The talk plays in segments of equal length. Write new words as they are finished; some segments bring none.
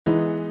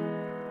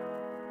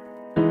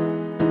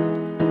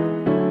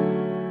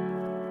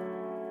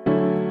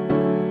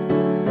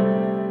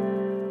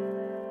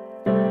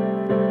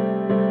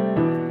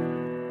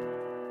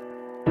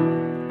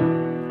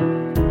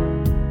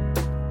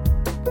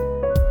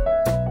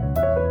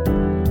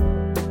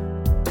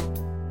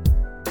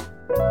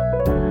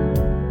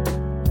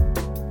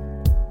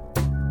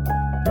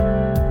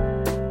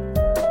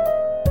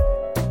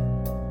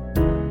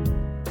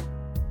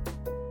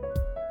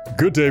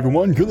Good day,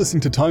 everyone. You're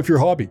listening to Time for Your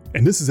Hobby,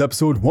 and this is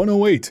episode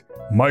 108.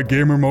 My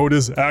gamer mode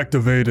is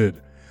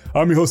activated.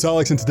 I'm your host,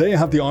 Alex, and today I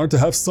have the honor to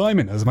have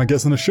Simon as my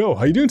guest on the show.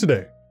 How you doing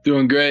today?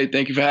 Doing great.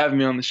 Thank you for having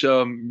me on the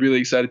show. I'm really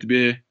excited to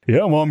be here.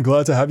 Yeah, well, I'm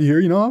glad to have you here.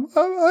 You know,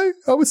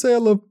 I would say I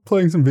love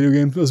playing some video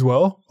games as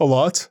well, a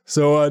lot.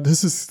 So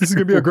this is going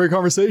to be a great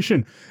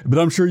conversation. But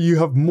I'm sure you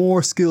have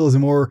more skills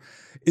and more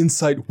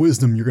insight,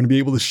 wisdom you're going to be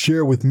able to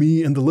share with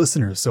me and the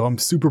listeners. So I'm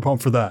super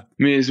pumped for that.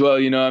 Me as well.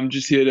 You know, I'm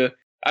just here to.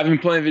 I've been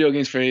playing video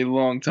games for a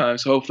long time,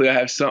 so hopefully I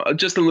have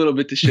just a little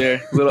bit to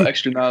share, a little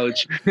extra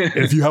knowledge.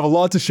 If you have a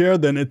lot to share,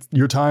 then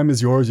your time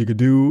is yours. You could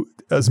do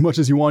as much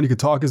as you want. You could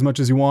talk as much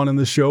as you want in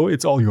this show.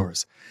 It's all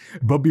yours.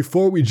 But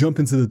before we jump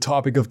into the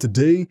topic of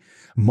today,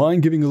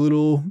 mind giving a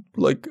little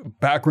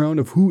background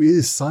of who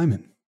is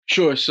Simon?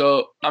 Sure.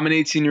 So I'm an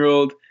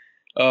 18-year-old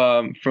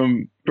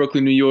from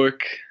Brooklyn, New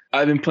York.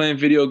 I've been playing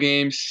video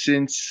games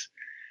since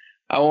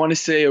I want to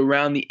say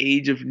around the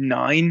age of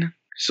 9.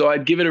 So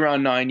I'd give it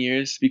around 9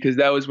 years because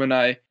that was when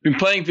I've been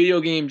playing video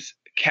games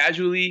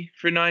casually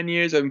for 9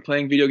 years. I've been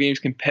playing video games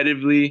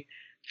competitively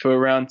for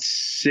around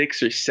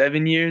 6 or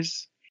 7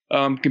 years.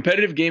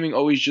 Competitive gaming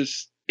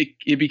always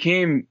it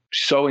became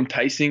so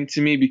enticing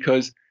to me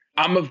because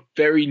I'm a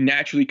very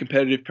naturally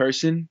competitive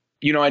person.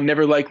 You know, I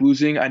never like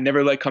losing. I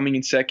never like coming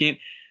in second.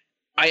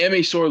 I am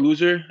a sore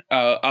loser.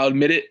 I'll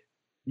admit it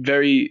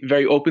very,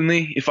 very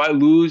openly. If I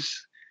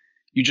lose,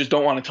 you just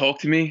don't want to talk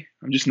to me.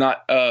 I'm just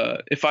not,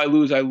 if I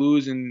lose, I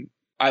lose. And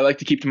I like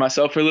to keep to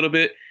myself for a little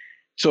bit.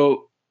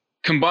 So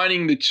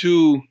combining the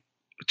two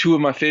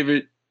of my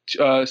favorite,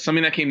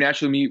 something that came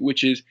naturally to me,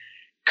 which is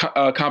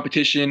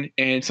competition,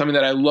 and something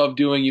that I love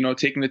doing, you know,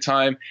 taking the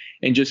time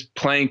and just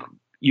playing,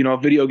 you know,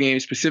 video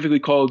games, specifically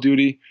Call of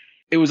Duty.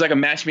 It was like a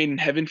match made in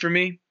heaven for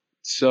me.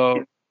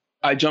 So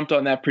I jumped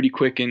on that pretty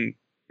quick and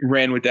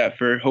ran with that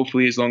for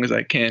hopefully as long as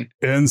I can.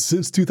 And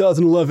since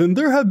 2011,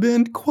 there have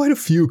been quite a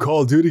few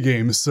Call of Duty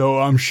games, so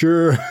I'm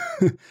sure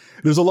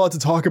there's a lot to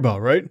talk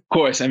about, right? Of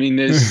course. I mean,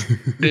 there's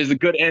the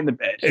good and the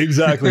bad.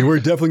 Exactly. We're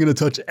definitely going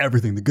to touch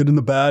everything, the good and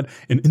the bad,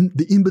 and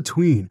the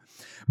in-between.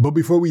 But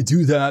before we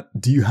do that,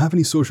 do you have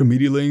any social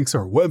media links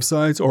or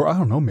websites, or I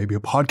don't know, maybe a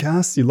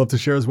podcast you'd love to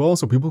share as well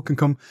so people can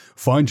come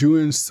find you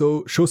and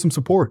show some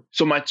support?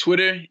 So my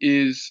Twitter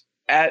is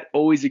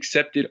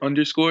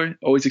 @alwaysaccepted_.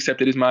 Always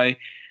Accepted is my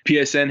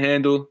PSN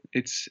handle.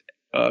 It's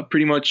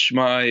pretty much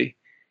my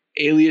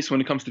alias when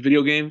it comes to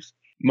video games.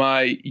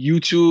 My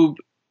YouTube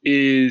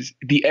is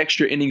the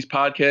Extra Innings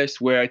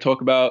podcast, where I talk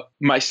about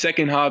my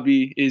second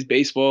hobby is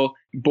baseball,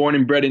 born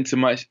and bred into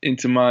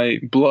my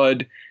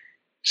blood.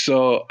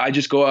 So I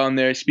just go out on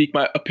there, speak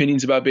my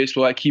opinions about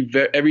baseball. I keep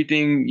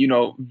everything, you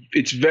know,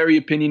 it's very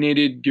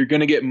opinionated. You're going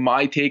to get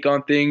my take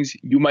on things.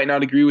 You might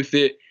not agree with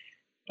it.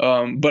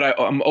 But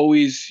I'm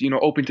always, you know,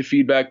 open to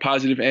feedback,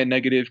 positive and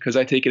negative, because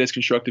I take it as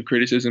constructive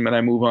criticism and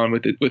I move on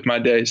with it with my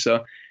day.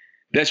 So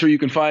that's where you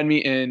can find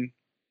me. And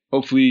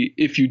hopefully,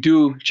 if you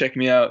do check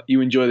me out,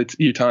 you enjoy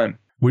your time.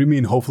 What do you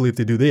mean, hopefully, if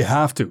they do? They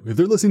have to. If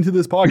they're listening to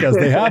this podcast,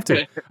 they have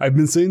to. I've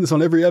been saying this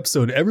on every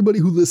episode. Everybody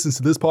who listens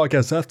to this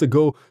podcast has to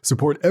go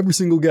support every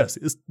single guest.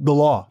 It's the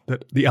law,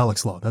 the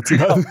Alex law. That's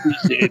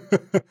it.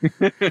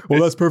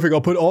 Well, that's perfect.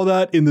 I'll put all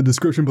that in the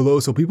description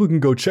below so people can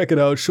go check it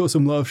out, show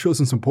some love, show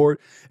some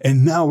support.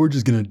 And now we're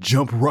just going to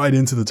jump right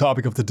into the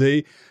topic of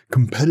today,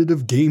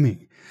 competitive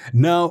gaming.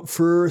 Now,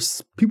 for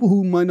people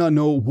who might not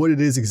know what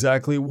it is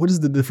exactly, what is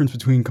the difference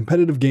between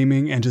competitive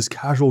gaming and just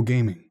casual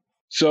gaming?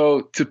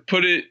 So to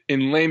put it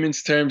in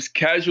layman's terms,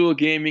 casual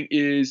gaming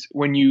is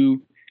when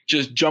you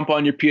just jump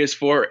on your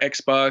PS4 or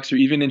Xbox or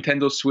even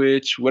Nintendo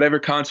Switch, whatever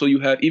console you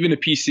have, even a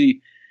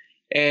PC.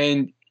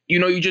 And, you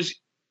know,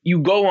 you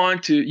go on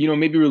to, you know,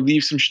 maybe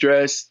relieve some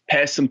stress,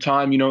 pass some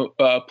time, you know,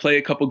 play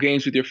a couple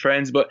games with your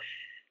friends. But,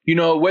 you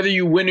know, whether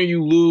you win or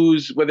you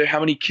lose, whether how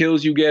many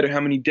kills you get or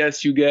how many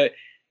deaths you get,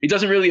 it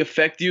doesn't really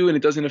affect you, and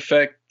it doesn't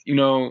affect, you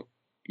know,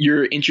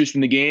 your interest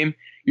in the game.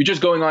 You're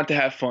just going on to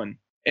have fun.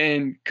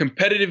 And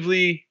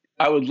competitively,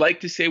 I would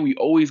like to say we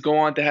always go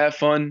on to have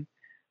fun,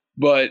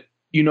 but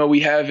you know, we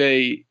have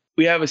a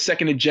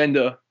second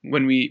agenda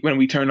when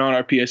we turn on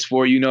our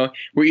PS4. You know,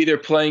 we're either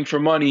playing for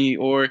money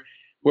or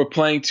we're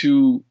playing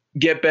to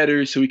get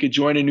better so we could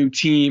join a new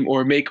team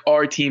or make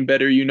our team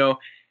better. You know,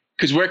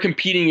 because we're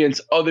competing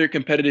against other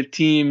competitive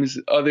teams,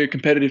 other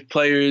competitive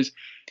players,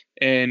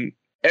 and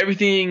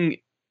everything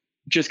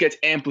just gets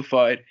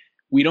amplified.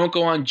 We don't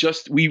go on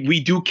we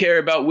do care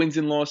about wins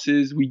and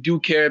losses. We do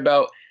care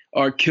about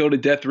our kill to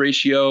death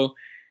ratio.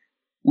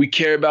 We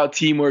care about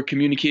teamwork,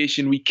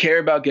 communication. We care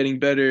about getting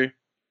better.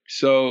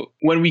 So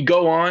when we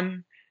go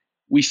on,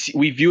 we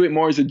view it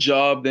more as a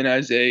job than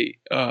as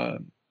an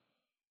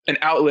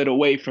outlet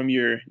away from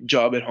your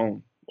job at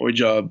home or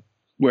job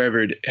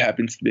wherever it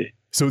happens to be.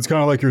 So it's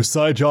kind of like your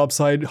side job,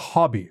 side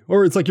hobby,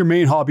 or it's like your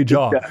main hobby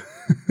job.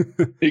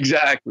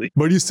 Exactly.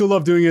 But you still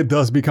love doing it,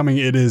 thus becoming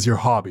it is your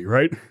hobby,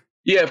 right?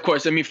 Yeah, of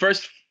course. I mean,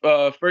 first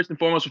and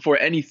foremost, before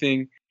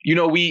anything, you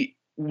know,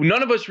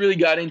 none of us really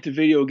got into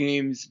video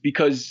games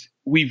because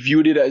we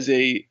viewed it as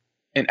an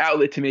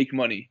outlet to make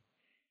money.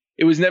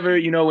 it was never,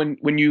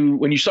 when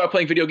you start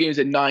playing video games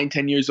at 9,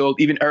 10 years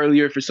old, even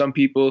earlier for some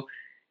people,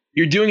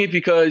 you're doing it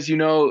because,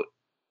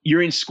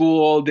 you're in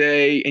school all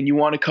day and you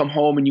want to come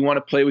home and you want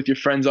to play with your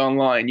friends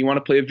online. You want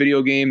to play a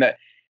video game that,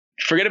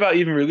 forget about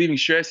even relieving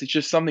stress. It's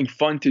just something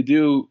fun to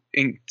do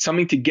and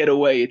something to get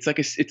away.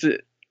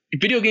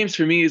 Video games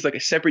for me is like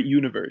a separate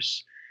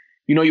universe.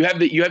 You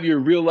have your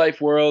real life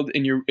world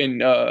and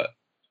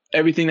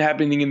everything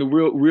happening in the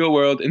real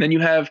world. And then you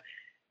have,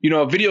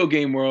 a video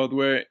game world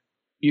where,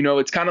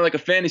 it's kind of like a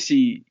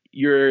fantasy.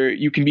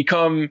 You can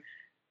become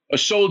a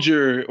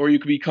soldier, or you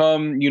can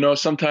become,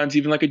 sometimes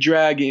even like a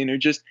dragon, or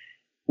just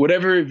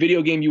whatever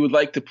video game you would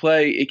like to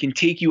play. It can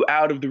take you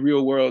out of the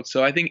real world.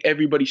 So I think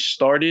everybody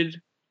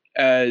started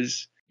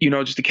as,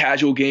 just a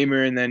casual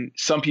gamer. And then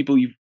some people,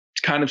 you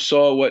kind of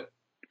saw what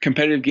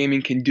competitive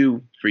gaming can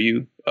do for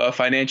you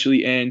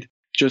financially and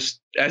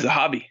just as a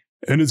hobby.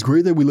 And it's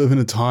great that we live in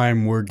a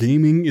time where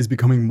gaming is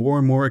becoming more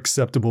and more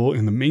acceptable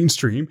in the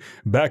mainstream.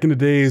 Back in the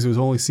days, it was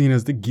only seen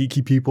as the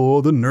geeky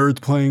people, the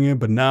nerds playing it.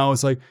 But now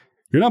it's like,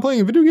 you're not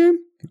playing a video game?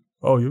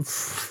 Oh,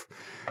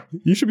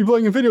 you should be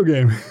playing a video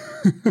game.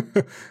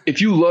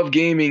 If you love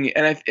gaming,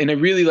 and I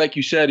really, like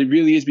you said, it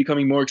really is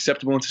becoming more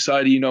acceptable in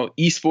society.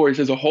 Esports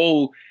as a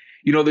whole,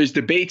 there's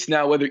debates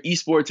now whether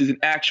esports is an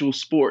actual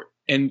sport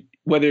and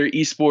whether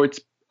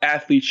esports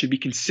athletes should be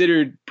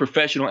considered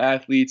professional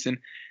athletes. And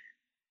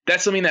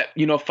that's something that,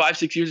 5,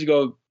 6 years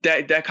ago,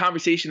 that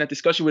conversation, that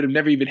discussion would have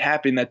never even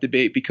happened, that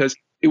debate, because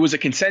it was a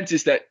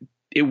consensus that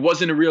it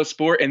wasn't a real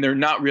sport and they're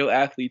not real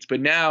athletes. But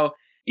now,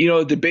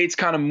 the debate's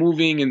kind of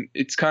moving and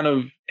it's kind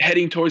of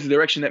heading towards the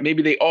direction that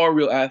maybe they are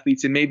real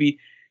athletes and maybe,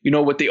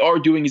 what they are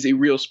doing is a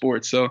real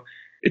sport. So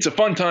it's a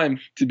fun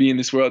time to be in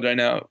this world right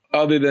now.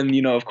 Other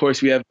than, of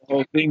course, we have the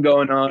whole thing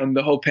going on,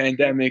 the whole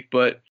pandemic,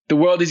 but the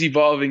world is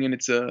evolving and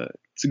it's a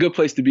good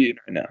place to be in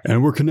right now.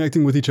 And we're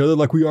connecting with each other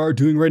like we are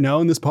doing right now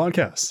in this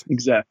podcast.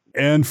 Exactly.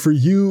 And for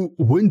you,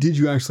 when did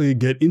you actually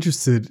get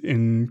interested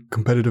in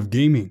competitive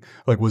gaming?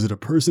 Like, was it a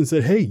person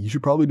said, hey, you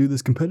should probably do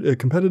this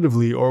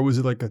competitively? Or was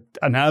it like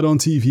an ad on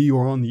TV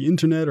or on the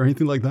internet or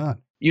anything like that?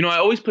 I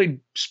always played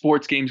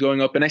sports games growing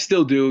up, and I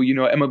still do,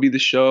 MLB The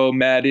Show,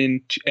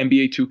 Madden,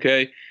 NBA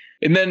 2K.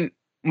 And then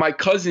my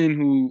cousin,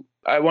 who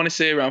I want to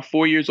say around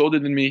 4 years older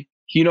than me,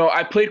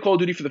 I played Call of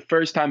Duty for the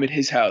first time at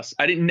his house.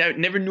 I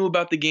never knew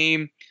about the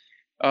game,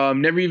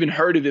 never even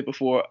heard of it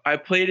before. I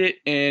played it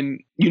and,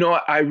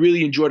 I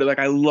really enjoyed it. Like,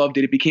 I loved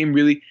it. It became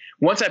really,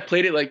 once I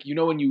played it, like,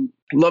 when you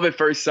love at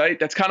first sight,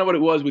 that's kind of what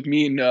it was with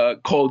me in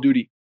Call of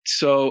Duty.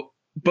 So,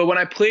 but when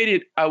I played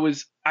it,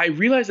 I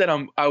realized that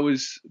I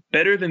was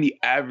better than the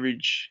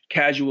average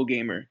casual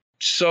gamer.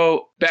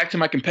 So back to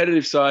my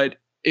competitive side,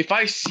 if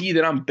I see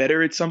that I'm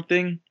better at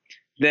something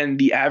than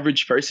the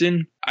average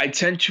person, I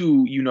tend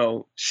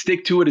to,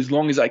 stick to it as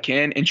long as I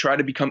can and try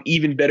to become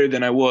even better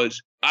than I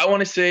was. I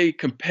want to say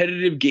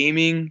competitive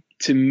gaming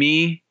to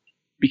me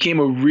became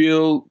a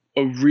real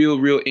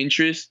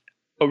interest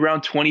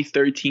around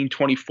 2013,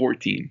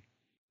 2014,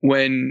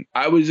 when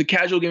I was a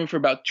casual gamer for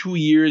about 2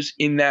 years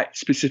in that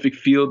specific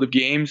field of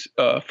games,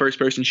 first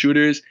person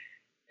shooters.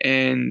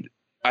 And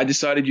I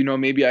decided,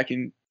 maybe I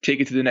can take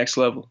it to the next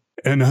level.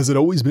 And has it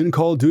always been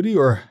Call of Duty,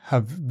 or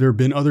have there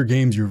been other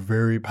games you're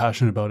very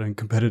passionate about in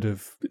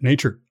competitive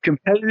nature?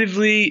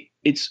 Competitively,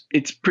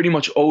 it's pretty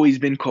much always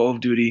been Call of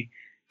Duty.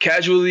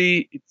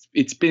 Casually,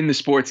 it's been the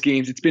sports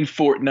games. It's been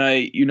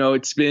Fortnite.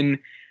 It's been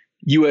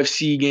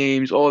UFC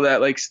games, all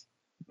that.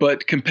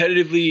 But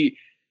competitively,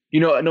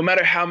 no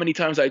matter how many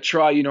times I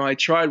try, I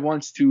tried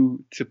once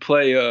to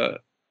play a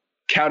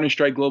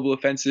Counter-Strike Global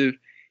Offensive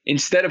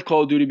instead of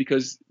Call of Duty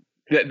because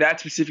that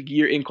specific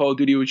year in Call of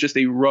Duty was just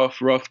a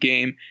rough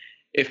game.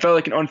 It felt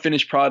like an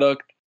unfinished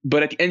product.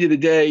 But at the end of the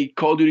day,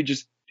 Call of Duty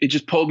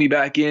just pulled me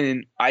back in,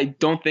 and I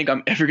don't think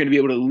I'm ever going to be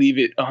able to leave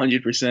it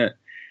 100%.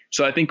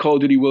 So I think Call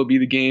of Duty will be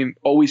the game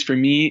always for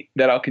me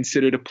that I'll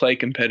consider to play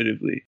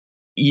competitively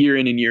year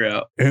in and year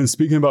out. And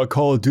speaking about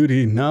Call of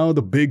Duty, now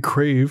the big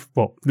crave,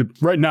 well,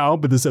 right now,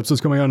 but this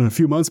episode's coming out in a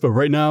few months, but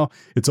right now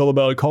it's all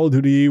about Call of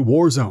Duty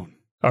Warzone.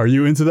 Are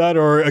you into that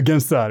or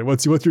against that?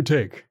 What's your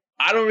take?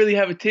 I don't really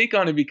have a take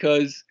on it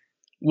because,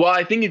 while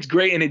I think it's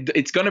great and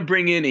it's going to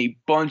bring in a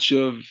bunch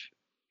of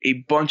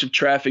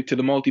traffic to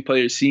the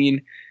multiplayer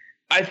scene,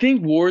 I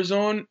think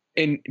Warzone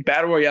and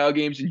Battle Royale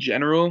games in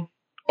general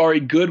are a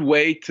good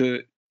way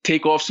to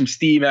take off some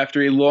steam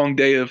after a long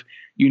day of,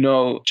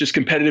 just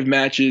competitive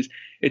matches.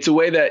 It's a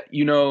way that,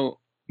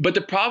 but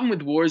the problem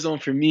with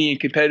Warzone for me and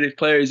competitive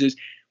players is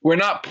we're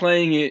not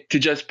playing it to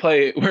just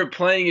play it. We're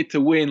playing it to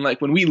win. Like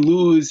when we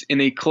lose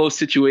in a close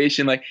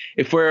situation, like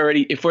if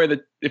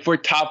we're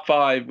top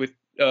 5 with,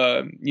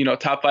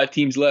 top 5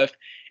 teams left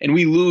and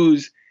we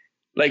lose,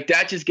 like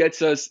that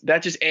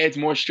just adds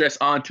more stress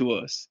onto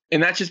us.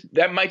 And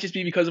that might just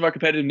be because of our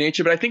competitive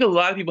nature. But I think a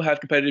lot of people have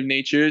competitive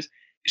natures.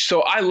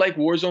 So I like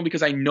Warzone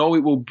because I know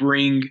it will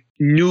bring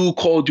new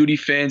Call of Duty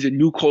fans and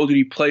new Call of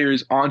Duty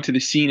players onto the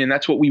scene. And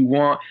that's what we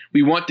want.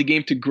 We want the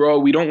game to grow.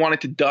 We don't want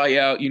it to die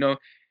out.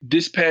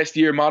 This past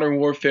year, Modern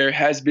Warfare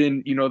has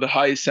been, the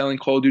highest selling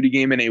Call of Duty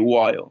game in a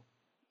while.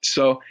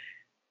 So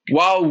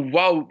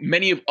while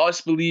many of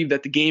us believe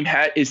that the game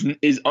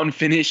is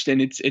unfinished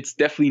and it's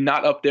definitely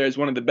not up there as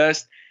one of the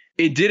best,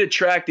 it did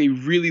attract a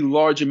really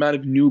large amount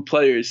of new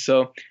players.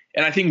 So,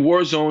 and I think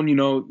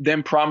Warzone,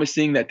 them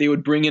promising that they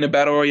would bring in a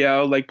battle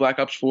royale like Black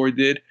Ops 4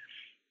 did,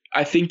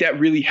 I think that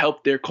really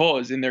helped their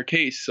cause in their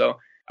case. So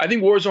I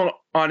think Warzone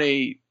on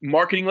a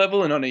marketing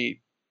level and on a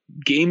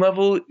game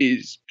level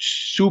is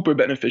super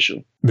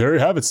beneficial. There you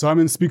have it.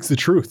 Simon speaks the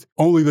truth,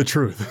 only the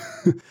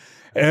truth.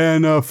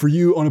 And for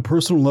you on a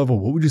personal level,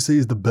 what would you say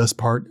is the best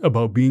part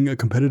about being a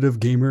competitive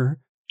gamer?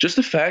 Just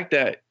the fact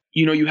that,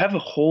 you have a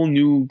whole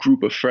new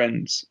group of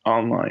friends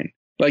online.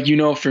 Like,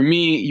 for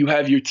me, you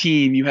have your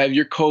team, you have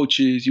your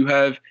coaches, you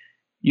have,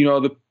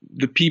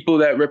 the people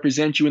that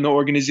represent you in the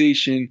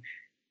organization.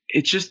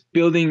 It's just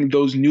building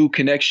those new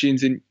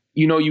connections. And,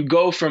 you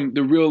go from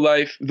the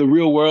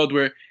real world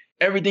where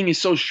everything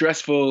is so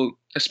stressful,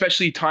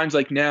 especially times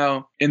like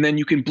now. And then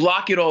you can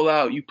block it all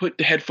out. You put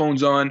the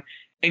headphones on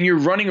and you're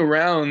running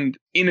around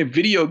in a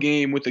video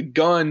game with a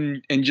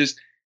gun and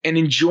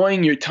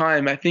enjoying your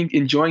time. I think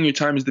enjoying your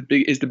time is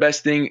the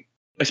best thing,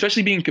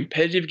 especially being a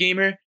competitive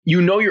gamer.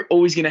 You're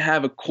always going to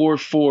have a core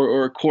 4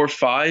 or a core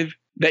 5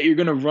 that you're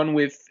going to run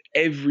with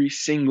every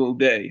single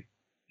day.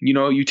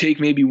 You take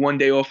maybe one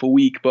day off a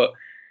week, but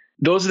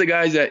those are the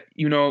guys that,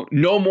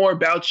 know more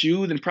about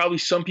you than probably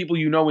some people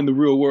in the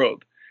real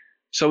world.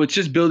 So it's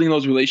just building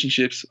those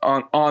relationships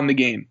on the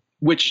game,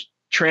 which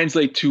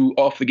translate to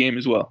off the game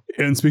as well.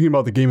 And speaking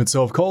about the game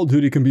itself, Call of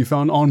Duty can be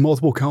found on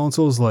multiple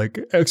consoles like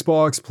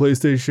Xbox,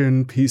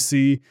 PlayStation,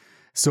 PC.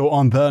 So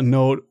on that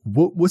note,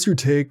 what's your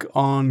take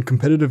on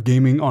competitive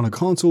gaming on a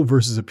console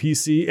versus a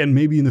PC, and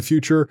maybe in the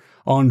future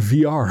on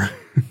VR?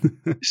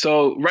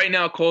 So right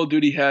now, Call of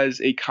Duty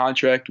has a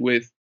contract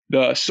with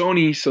the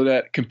Sony so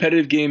that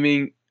competitive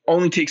gaming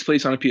only takes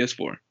place on a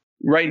PS4.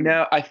 Right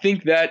now, I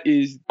think that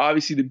is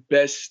obviously the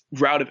best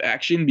route of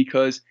action,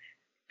 because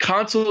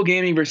console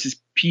gaming versus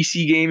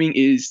PC gaming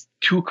is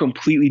two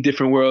completely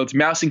different worlds.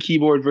 Mouse and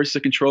keyboard versus a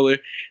controller.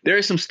 There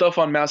is some stuff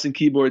on mouse and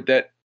keyboard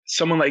that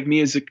someone like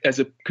me as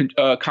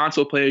a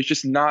console player is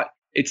just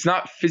it's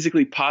not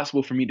physically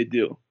possible for me to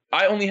do.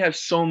 I only have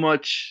so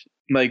much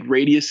like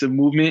radius of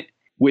movement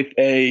with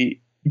a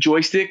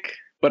joystick,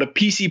 but a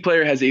PC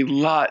player has a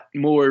lot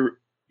more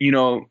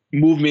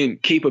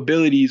movement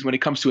capabilities when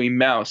it comes to a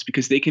mouse,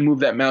 because they can move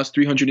that mouse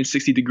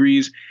 360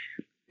 degrees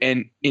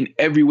and in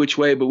every which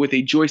way. But with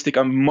a joystick,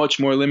 I'm much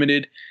more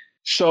limited.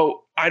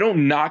 So I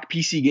don't knock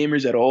PC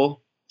gamers at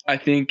all. I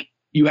think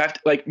you have to,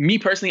 like me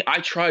personally, I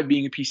tried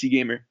being a PC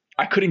gamer.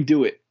 I couldn't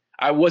do it.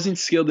 I wasn't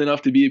skilled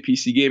enough to be a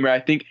PC gamer. I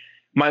think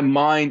my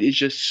mind is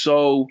just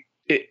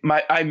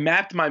I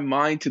mapped my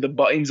mind to the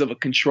buttons of a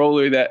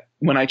controller that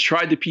when I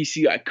tried the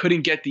PC, I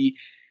couldn't get the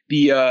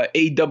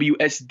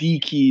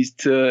AWSD keys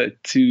to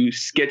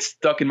get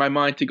stuck in my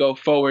mind to go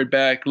forward,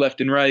 back,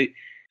 left, and right.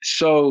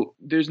 So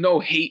there's no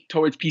hate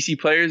towards PC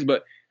players,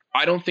 but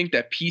I don't think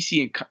that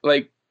PC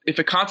if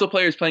a console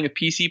player is playing a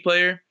PC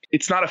player,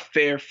 it's not a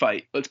fair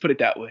fight. Let's put it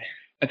that way.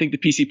 I think the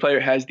PC player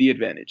has the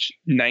advantage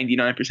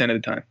 99% of the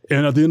time.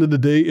 And at the end of the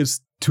day,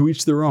 it's to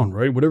each their own,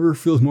 right? Whatever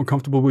feels more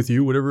comfortable with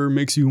you, whatever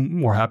makes you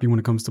more happy when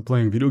it comes to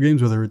playing video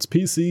games, whether it's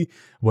PC,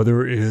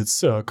 whether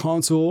it's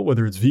console,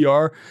 whether it's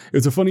VR.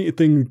 It's a funny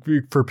thing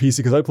for PC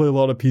because I play a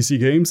lot of PC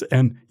games.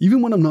 And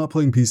even when I'm not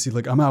playing PC,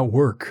 like I'm at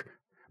work,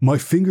 my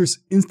fingers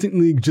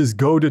instantly just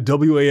go to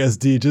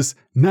WASD, just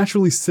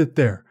naturally sit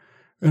there.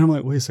 And I'm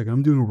like, wait a second,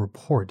 I'm doing a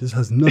report. This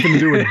has nothing to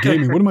do with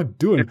gaming. What am I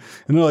doing?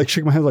 And then I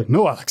shake my hands like,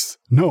 no, Alex,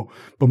 no.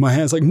 But my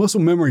hands like muscle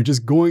memory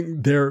just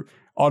going there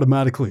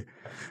automatically.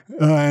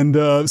 And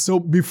so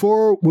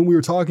when we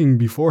were talking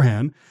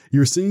beforehand, you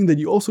were saying that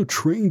you also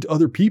trained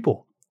other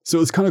people.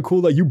 So it's kind of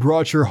cool that you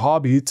brought your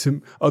hobby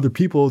to other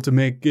people to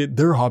make it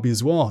their hobby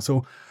as well.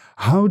 So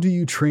how do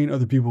you train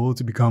other people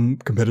to become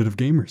competitive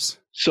gamers?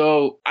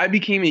 So I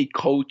became a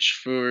coach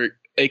for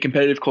a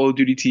competitive Call of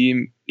Duty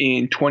team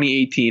in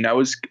 2018. I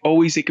was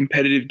always a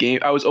competitive game.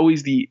 I was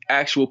always the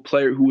actual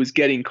player who was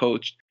getting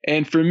coached.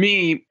 And for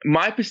me,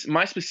 my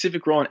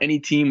specific role on any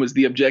team was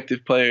the objective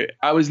player.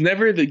 I was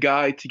never the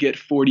guy to get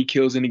 40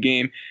 kills in a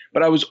game,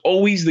 but I was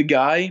always the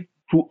guy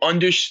who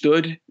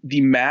understood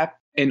the map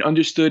and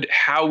understood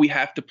how we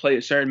have to play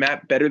a certain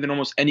map better than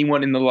almost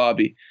anyone in the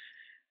lobby.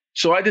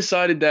 So I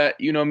decided that,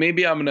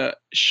 maybe I'm going to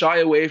shy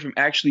away from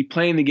actually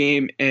playing the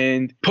game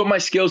and put my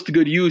skills to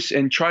good use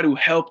and try to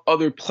help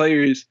other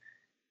players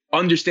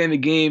understand the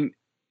game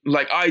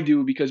like I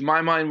do, because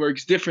my mind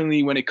works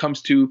differently when it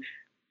comes to,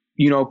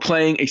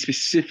 playing a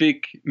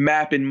specific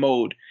map and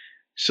mode.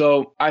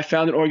 So I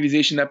found an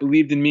organization that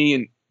believed in me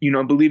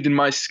and, believed in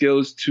my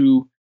skills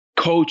to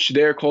coach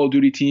their Call of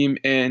Duty team.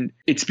 And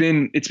it's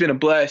been a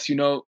blast.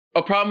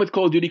 A problem with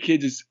Call of Duty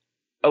kids is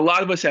a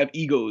lot of us have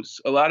egos.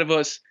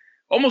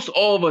 Almost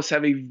all of us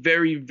have a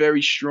very,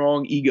 very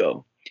strong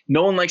ego.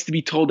 No one likes to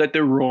be told that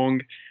they're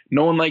wrong.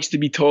 No one likes to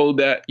be told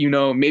that,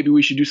 maybe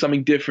we should do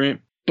something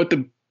different. But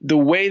the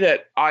way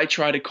that I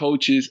try to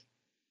coach is,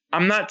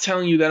 I'm not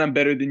telling you that I'm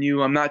better than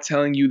you. I'm not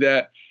telling you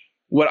that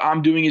what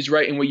I'm doing is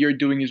right and what you're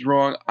doing is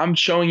wrong. I'm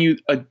showing you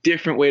a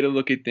different way to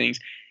look at things.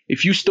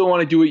 If you still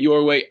want to do it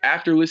your way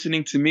after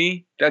listening to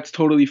me, that's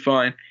totally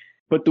fine.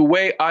 But the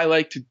way I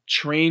like to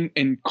train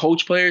and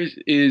coach players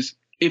is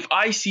if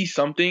I see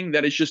something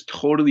that is just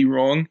totally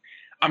wrong,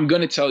 I'm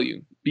going to tell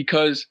you.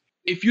 Because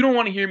if you don't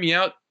want to hear me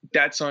out,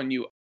 that's on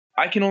you.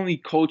 I can only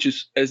coach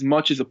as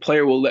much as a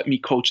player will let me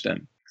coach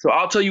them. So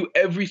I'll tell you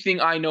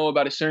everything I know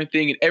about a certain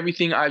thing and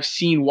everything I've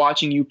seen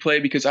watching you play,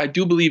 because I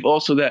do believe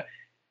also that,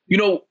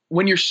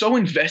 when you're so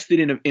invested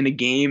in a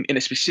game, in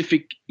a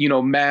specific,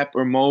 map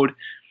or mode,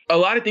 a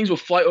lot of things will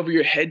fly over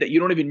your head that you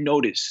don't even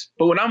notice.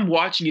 But when I'm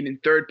watching it in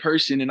third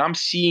person and I'm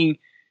seeing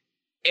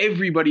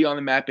everybody on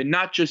the map and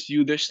not just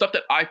you, there's stuff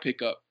that I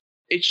pick up.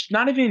 It's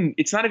not even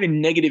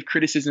negative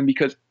criticism,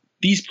 because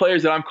these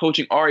players that I'm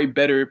coaching are a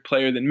better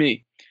player than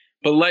me.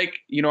 But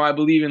I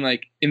believe in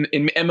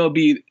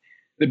MLB,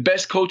 the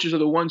best coaches are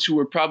the ones who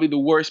are probably the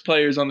worst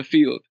players on the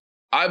field.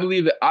 I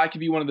believe that I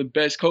could be one of the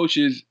best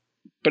coaches,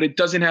 but it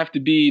doesn't have to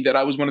be that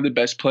I was one of the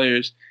best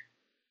players.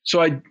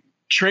 So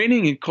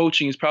training and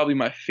coaching is probably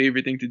my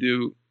favorite thing to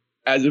do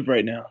as of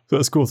right now. So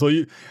that's cool. So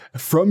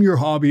from your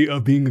hobby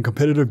of being a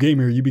competitive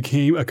gamer, you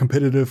became a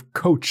competitive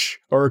coach,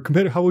 or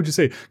how would you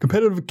say?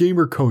 Competitive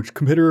gamer coach,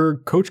 competitor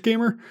coach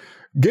gamer?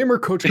 Gamer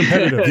coach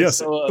competitive. Yes.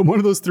 So, one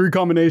of those three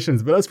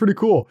combinations, but that's pretty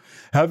cool.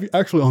 Have you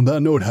actually, on that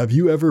note, have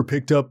you ever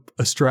picked up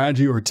a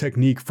strategy or a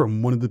technique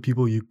from one of the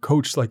people you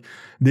coach? Like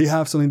they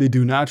have something they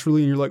do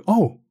naturally and you're like,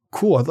 oh,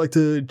 cool, I'd like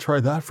to try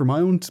that for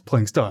my own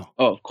playing style.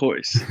 Oh, of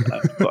course.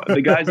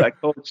 The guys I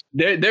coach,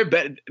 they're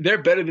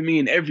better than me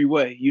in every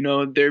way.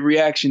 Their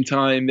reaction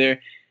time,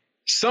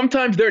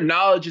 sometimes their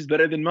knowledge is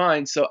better than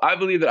mine. So I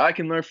believe that I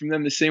can learn from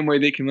them the same way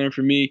they can learn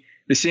from me,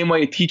 the same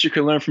way a teacher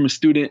can learn from a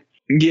student.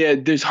 Yeah,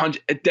 there's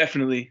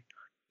definitely.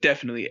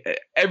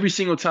 Every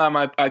single time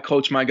I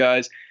coach my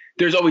guys,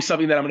 there's always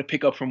something that I'm going to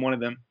pick up from one of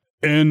them.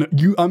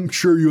 And I'm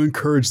sure you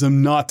encourage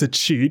them not to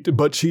cheat,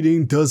 but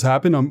cheating does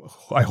happen.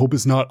 I hope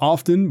it's not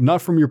often,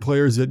 not from your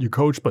players that you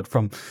coach, but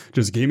from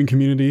just gaming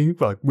community.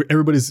 Like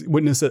everybody's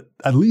witnessed it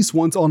at least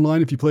once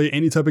online. If you play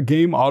any type of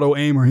game, auto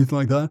aim or anything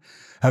like that,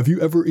 have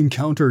you ever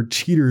encountered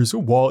cheaters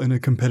while in a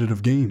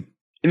competitive game?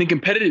 In a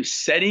competitive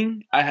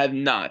setting, I have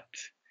not.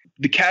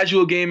 The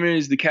casual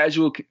gamers, the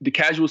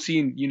casual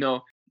scene,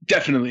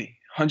 definitely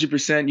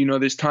 100%.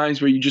 There's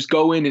times where you just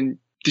go in and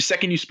the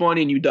second you spawn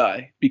in, you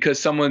die because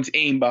someone's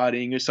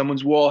aimbotting or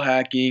someone's wall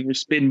hacking or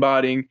spin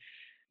botting.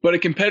 But a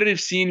competitive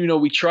scene,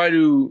 we try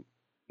to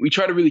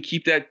really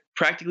keep that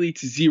practically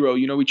to zero.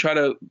 We try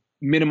to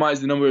minimize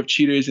the number of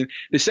cheaters. And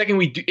the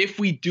second if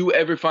we do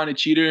ever find a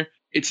cheater,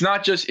 it's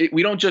not just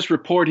we don't just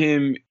report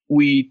him.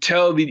 We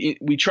try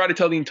to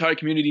tell the entire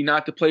community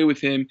not to play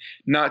with him,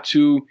 not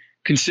to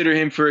consider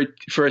him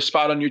for a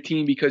spot on your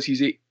team because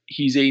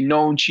he's a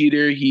known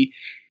cheater.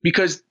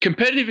 Because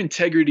competitive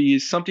integrity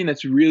is something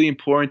that's really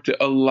important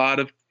to a lot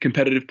of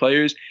competitive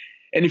players.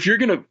 And if you're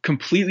going to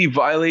completely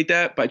violate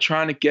that by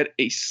trying to get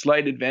a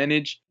slight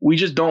advantage, we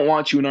just don't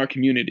want you in our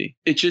community.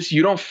 It's just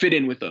you don't fit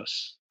in with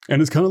us.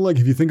 And it's kind of like,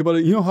 if you think about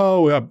it, you know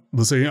how,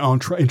 let's say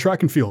in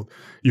track and field,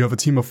 you have a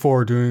team of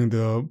 4 doing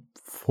the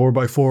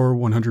 4x4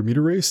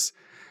 100-meter race.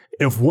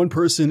 If one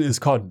person is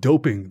caught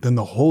doping, then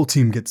the whole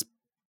team gets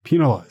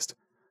penalized.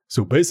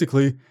 So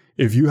basically,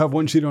 if you have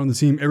one cheater on the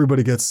team,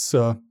 everybody gets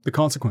the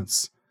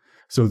consequence.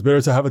 So it's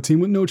better to have a team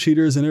with no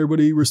cheaters and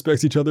everybody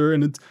respects each other,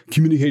 and it's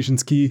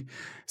communication's key.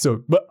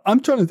 So, but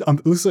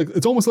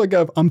it's almost like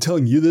I'm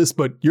telling you this,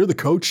 but you're the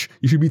coach.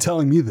 You should be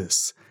telling me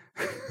this.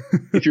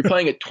 If you're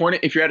playing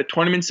if you're at a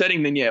tournament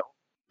setting, then yeah,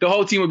 the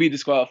whole team would be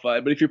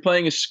disqualified. But if you're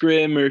playing a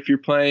scrim, or if you're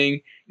playing,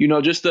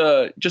 just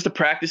a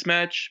practice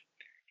match,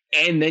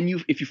 and then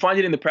if you find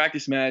it in the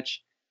practice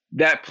match,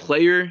 that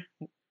player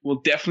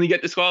will definitely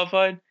get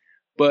disqualified.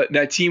 But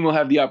that team will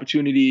have the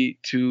opportunity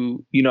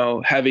to,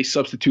 have a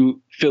substitute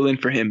fill in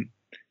for him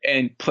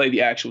and play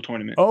the actual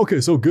tournament. Oh, okay,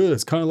 so good.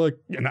 It's kind of like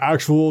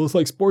it's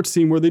like sports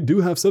team where they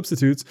do have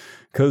substitutes,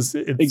 because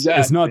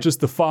it's not just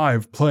the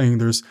 5 playing.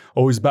 There's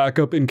always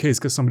backup in case,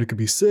 because somebody could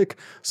be sick.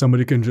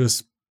 Somebody can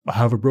just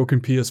have a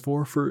broken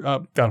PS4 for, I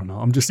don't know.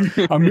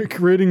 I'm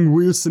creating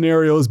weird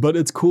scenarios, but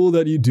it's cool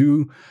that you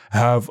do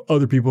have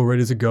other people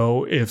ready to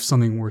go if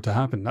something were to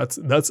happen.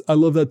 I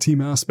love that team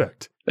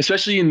aspect.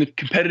 Especially in the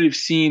competitive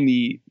scene,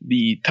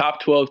 the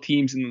top 12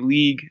 teams in the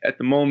league at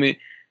the moment,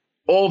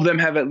 all of them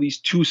have at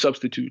least 2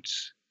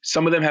 substitutes.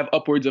 Some of them have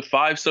upwards of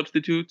 5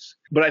 substitutes,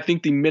 but I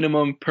think the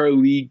minimum per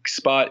league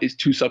spot is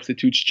 2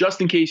 substitutes, just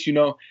in case,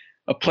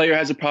 a player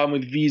has a problem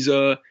with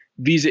visa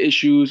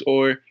issues,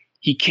 or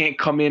he can't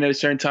come in at a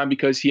certain time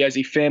because he has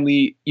a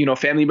family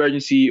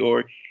emergency,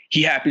 or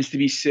he happens to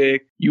be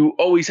sick. You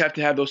always have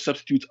to have those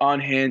substitutes on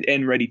hand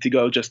and ready to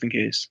go just in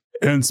case.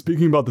 And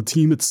speaking about the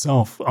team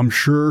itself, I'm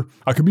sure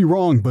I could be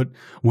wrong, but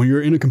when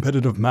you're in a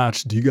competitive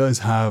match, do you guys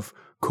have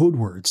code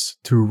words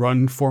to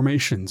run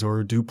formations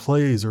or do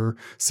plays or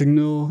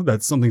signal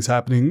that something's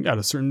happening at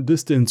a certain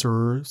distance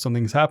or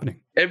something's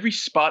happening? Every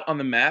spot on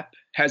the map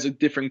has a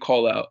different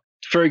call out.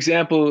 For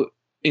example,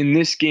 in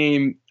this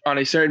game, on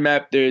a certain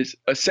map, there's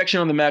a section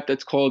on the map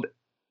it's called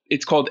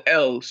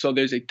L. So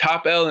there's a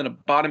top L and a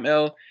bottom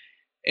L.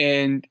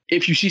 And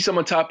if you see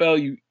someone top L,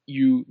 you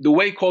the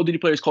way Call of Duty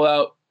players call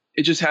out,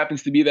 it just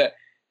happens to be that,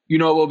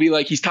 we'll be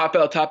like, he's top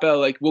L.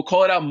 Like, we'll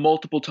call it out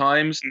multiple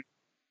times.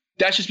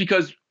 That's just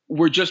because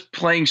we're just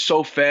playing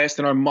so fast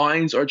and our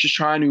minds are just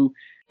trying to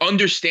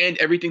understand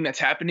everything that's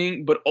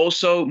happening, but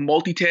also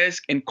multitask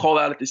and call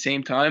out at the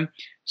same time.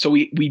 So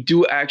we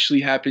do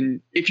actually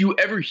happen. If you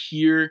ever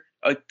hear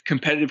a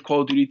competitive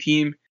Call of Duty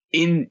team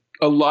in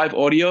a live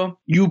audio,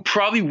 you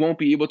probably won't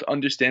be able to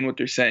understand what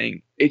they're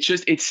saying.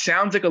 It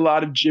sounds like a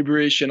lot of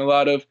gibberish and a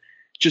lot of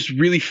just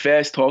really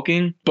fast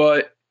talking,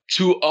 but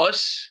to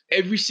us,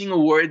 every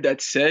single word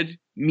that's said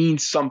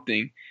means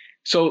something.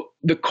 So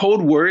the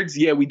code words,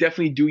 yeah, we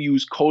definitely do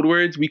use code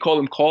words. We call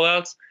them call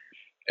outs.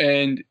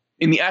 And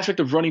in the aspect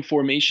of running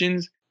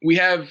formations, we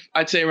have,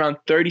 I'd say, around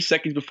 30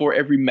 seconds before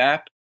every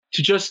map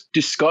to just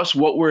discuss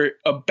what we're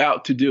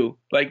about to do.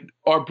 Like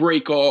our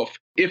break off.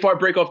 If our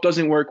break off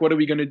doesn't work, what are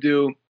we going to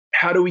do?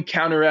 How do we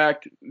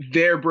counteract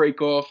their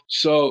break off?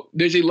 So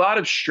there's a lot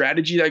of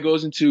strategy that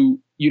goes into,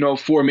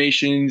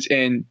 formations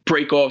and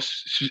break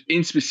offs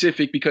in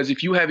specific, because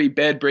if you have a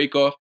bad break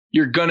off,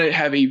 you're going to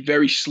have a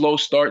very slow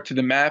start to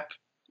the map,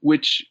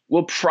 which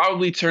will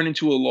probably turn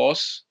into a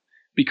loss,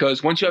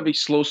 because once you have a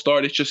slow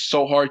start, it's just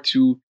so hard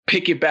to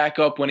pick it back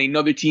up when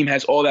another team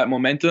has all that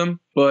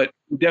momentum. But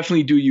we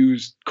definitely do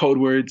use code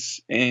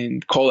words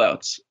and call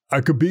outs.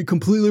 I could be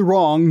completely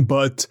wrong,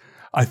 but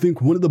I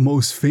think one of the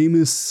most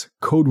famous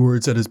code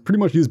words that is pretty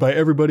much used by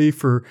everybody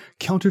for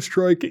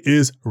Counter-Strike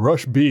is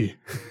Rush B.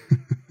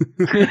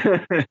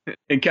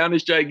 And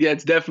Counter-Strike, yeah,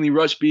 it's definitely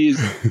Rush B.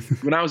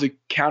 When I was a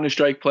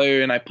Counter-Strike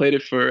player and I played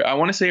it for, I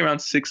want to say around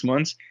 6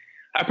 months,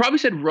 I probably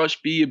said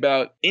Rush B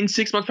in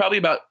 6 months, probably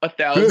about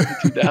 1,000 to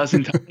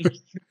 2,000 times.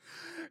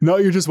 Now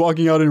you're just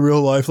walking out in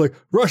real life like,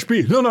 Rush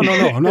B. No.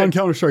 I'm not in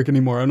Counter-Strike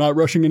anymore. I'm not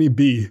rushing any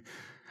B.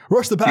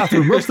 Rush the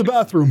bathroom. Rush the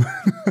bathroom.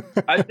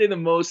 I'd say the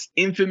most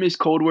infamous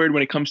code word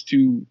when it comes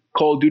to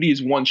Call of Duty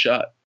is one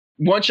shot.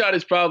 One shot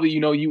is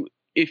probably,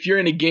 if you're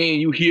in a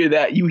game, you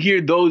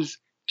hear those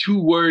two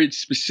words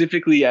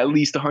specifically at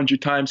least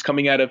 100 times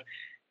coming out of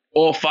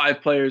all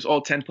 5 players,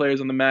 all 10 players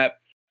on the map.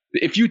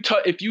 If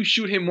you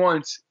shoot him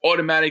once,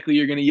 automatically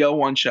you're going to yell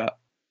one shot.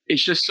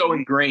 It's just so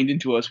ingrained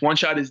into us. One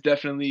shot is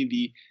definitely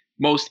the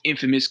most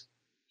infamous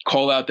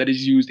call out that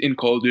is used in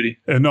Call of Duty.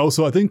 And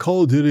also, I think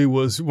Call of Duty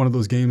was one of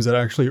those games that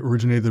actually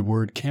originated the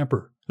word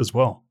camper as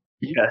well.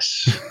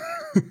 Yes.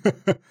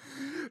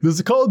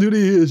 This Call of Duty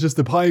is just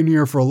the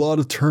pioneer for a lot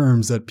of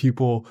terms that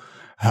people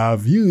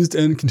have used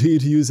and continue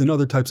to use in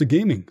other types of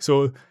gaming.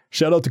 So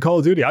shout out to Call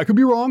of Duty. I could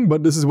be wrong,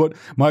 but this is what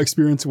my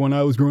experience when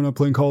I was growing up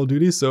playing Call of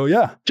Duty. So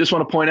yeah. Just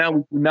want to point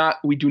out,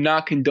 we do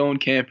not condone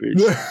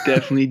campers.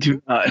 Definitely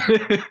do not.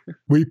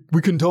 We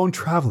condone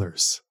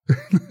travelers.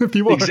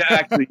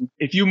 Exactly.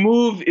 If you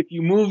move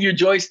your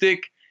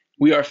joystick,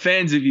 we are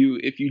fans of you.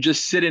 If you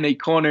just sit in a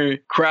corner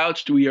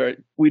crouched,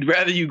 we'd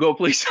rather you go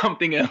play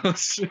something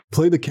else.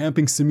 Play the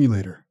camping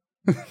simulator.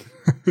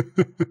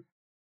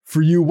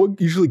 For you, what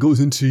usually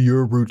goes into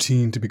your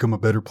routine to become a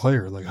better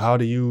player? Like, how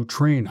do you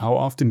train? How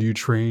often do you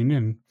train?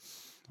 And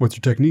what's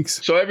your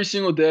techniques? So every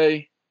single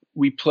day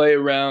we play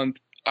around,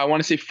 I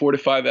want to say 4 to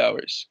 5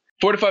 hours.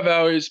 4 to 5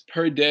 hours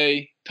per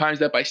day, times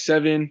that by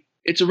 7.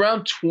 It's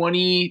around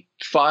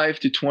 25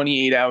 to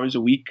 28 hours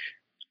a week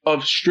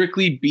of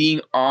strictly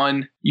being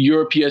on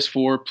your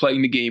PS4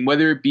 playing the game,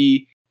 whether it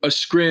be a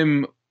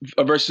scrim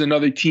versus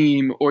another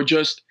team or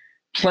just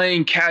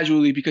playing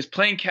casually, because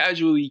playing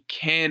casually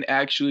can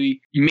actually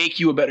make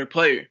you a better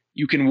player.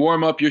 You can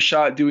warm up your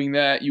shot doing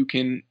that. You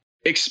can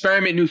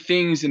experiment new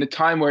things in a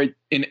time where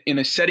in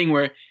a setting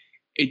where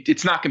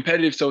it's not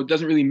competitive, so it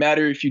doesn't really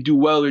matter if you do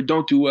well or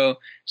don't do well.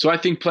 So I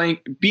think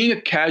being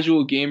a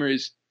casual gamer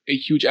is a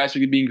huge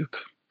aspect of being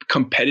a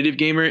competitive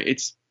gamer.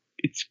 It's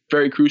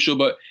very crucial.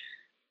 But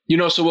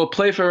so we'll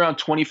play for around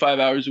 25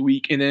 hours a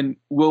week, and then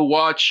we'll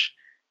watch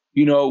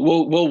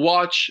we'll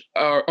watch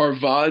our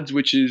VODs,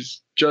 which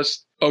is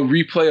just a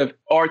replay of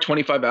our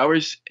 25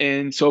 hours.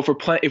 And so if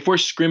we're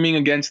scrimming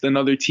against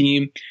another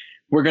team,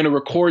 we're going to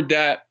record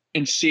that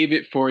and save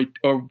it for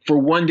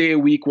one day a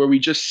week where we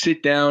just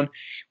sit down.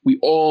 We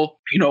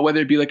all,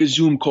 whether it be like a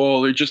Zoom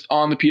call or just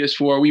on the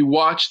PS4, we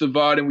watch the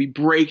VOD and we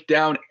break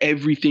down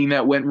everything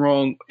that went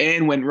wrong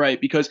and went right.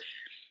 Because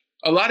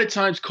a lot of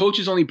times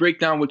coaches only break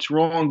down what's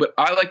wrong, but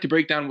I like to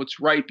break down what's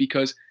right,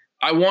 because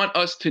I want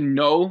us to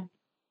know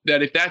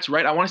that if that's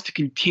right, I want us to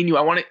continue.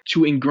 I want it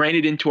to ingrain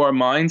it into our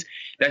minds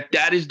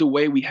that is the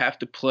way we have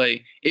to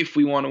play if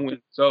we want to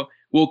win. So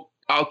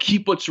I'll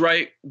keep what's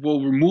right,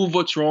 we'll remove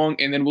what's wrong,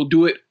 and then we'll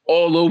do it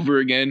all over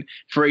again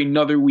for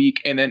another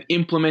week, and then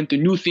implement the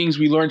new things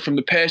we learned from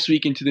the past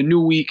week into the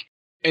new week.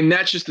 And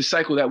that's just the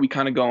cycle that we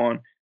kind of go on.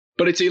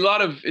 But it's a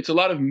lot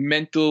of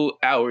mental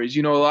hours,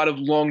 a lot of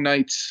long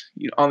nights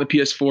on the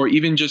PS4,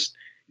 even just,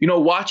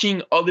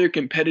 watching other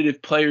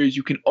competitive players.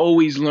 You can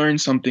always learn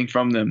something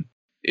from them.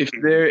 If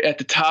they're at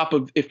the top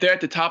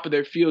of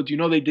their field,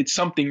 they did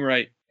something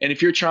right. And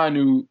if you're trying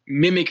to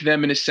mimic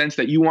them in a sense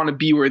that you want to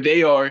be where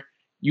they are,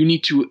 you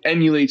need to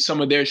emulate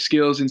some of their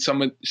skills and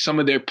some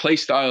of their play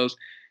styles.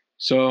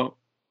 So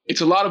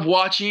it's a lot of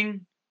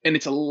watching and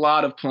it's a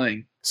lot of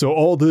playing. So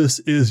all this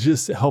is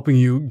just helping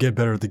you get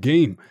better at the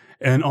game.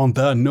 And on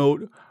that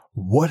note,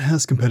 what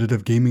has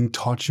competitive gaming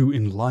taught you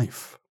in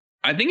life?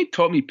 I think it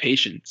taught me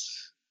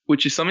patience,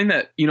 which is something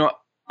that,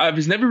 I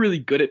was never really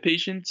good at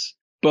patience,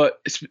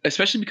 but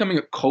especially becoming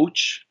a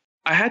coach,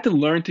 I had to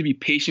learn to be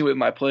patient with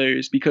my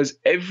players because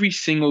every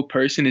single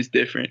person is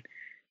different.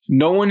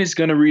 No one is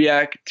going to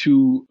react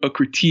to a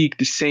critique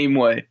the same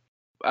way.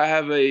 I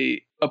have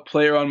a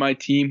player on my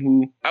team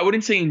who I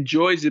wouldn't say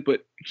enjoys it,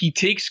 but he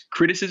takes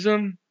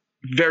criticism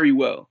very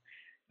well.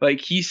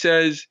 Like he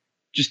says,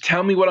 just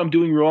tell me what I'm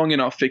doing wrong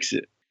and I'll fix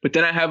it. But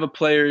then I have a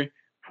player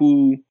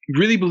who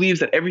really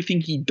believes that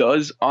everything he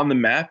does on the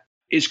map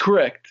is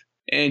correct.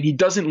 And he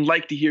doesn't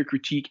like to hear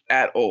critique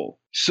at all.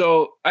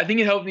 So I think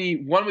it helped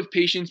me, one, with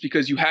patience,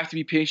 because you have to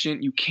be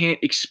patient. You can't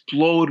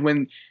explode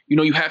when,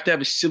 you have to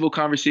have a civil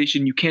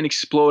conversation. You can't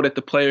explode at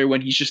the player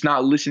when he's just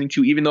not listening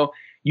to, even though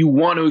you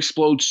want to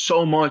explode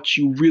so much.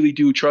 You really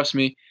do, trust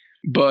me.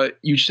 But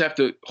you just have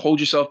to hold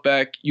yourself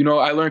back.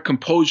 I learned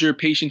composure,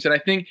 patience, and I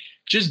think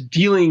just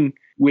dealing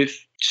with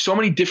so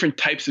many different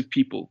types of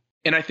people.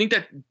 And I think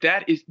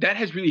that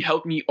has really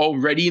helped me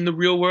already in the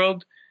real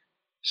world.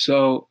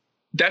 So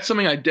that's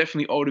something I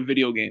definitely owe to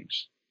video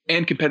games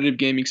and competitive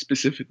gaming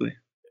specifically.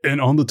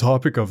 And on the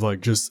topic of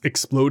like just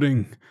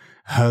exploding,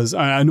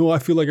 I know I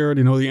feel like I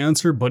already know the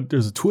answer, but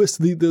there's a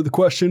twist to the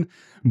question.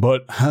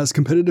 But has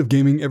competitive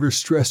gaming ever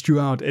stressed you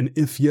out? And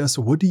if yes,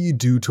 what do you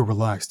do to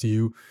relax? Do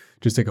you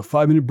just take a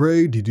 5-minute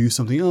break? Do you do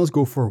something else?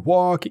 Go for a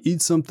walk,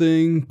 eat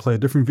something, play a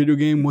different video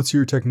game? What's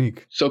your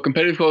technique? So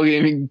competitive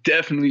gaming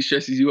definitely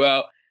stresses you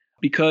out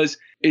because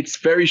it's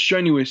very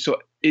strenuous. So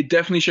it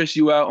definitely stresses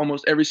you out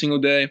almost every single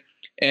day.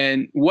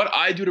 And what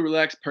I do to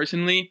relax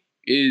personally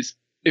is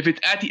if it's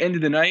at the end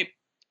of the night,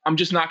 I'm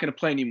just not going to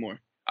play anymore.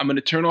 I'm going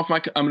to turn off my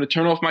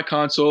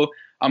console.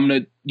 I'm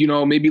going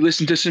to, maybe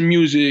listen to some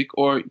music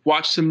or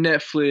watch some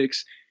Netflix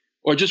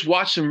or just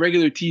watch some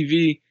regular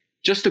TV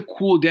just to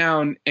cool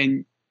down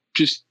and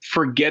just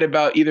forget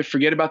about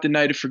the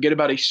night or forget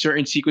about a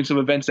certain sequence of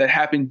events that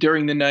happened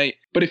during the night.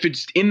 But if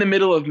it's in the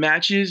middle of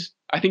matches,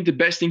 I think the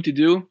best thing to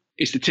do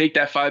is to take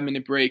that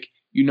 5-minute break,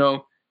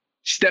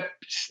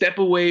 step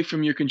away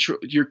from your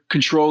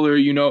controller,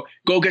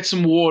 go get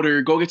some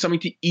water, go get something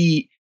to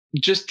eat.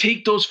 Just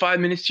take those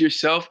 5 minutes to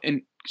yourself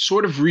and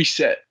sort of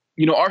reset.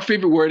 Our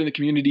favorite word in the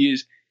community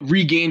is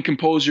regain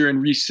composure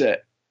and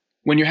reset.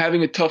 When you're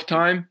having a tough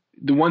time,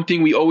 the one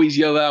thing we always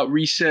yell out,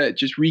 reset,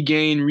 just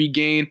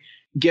regain,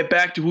 get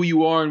back to who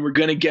you are, and we're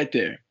going to get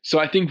there. So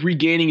I think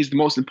regaining is the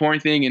most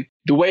important thing. And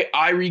the way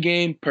I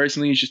regain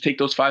personally is just take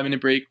those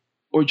 5-minute break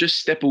or just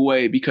step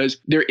away, because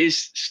there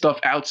is stuff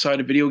outside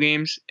of video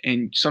games.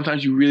 And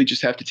sometimes you really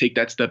just have to take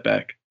that step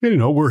back.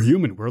 And, we're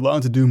human. We're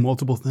allowed to do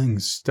multiple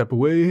things. Step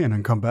away and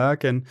then come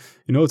back. And,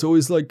 it's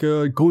always like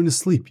going to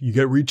sleep. You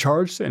get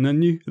recharged and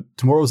then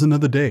tomorrow's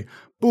another day.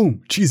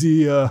 Boom.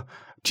 Cheesy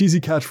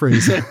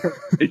catchphrase.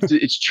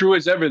 It's true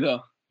as ever,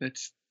 though.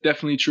 That's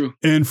definitely true.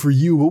 And for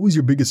you, what was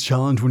your biggest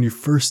challenge when you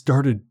first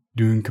started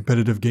doing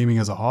competitive gaming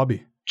as a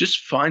hobby? Just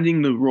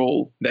finding the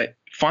role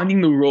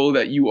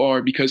that you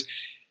are, because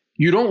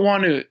you don't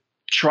want to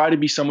try to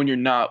be someone you're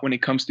not when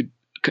it comes to,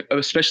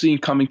 especially in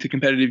coming to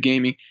competitive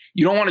gaming.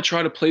 You don't want to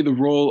try to play the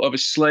role of a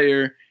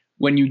Slayer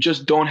when you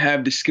just don't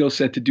have the skill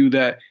set to do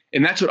that.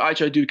 And that's what I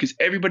try to do, because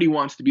everybody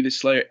wants to be the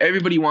Slayer.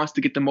 Everybody wants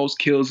to get the most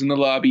kills in the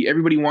lobby.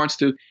 Everybody wants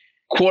to,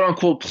 quote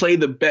unquote, play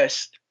the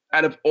best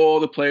out of all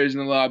the players in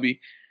the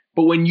lobby.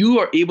 But when you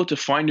are able to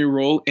find your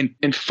role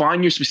and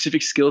find your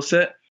specific skill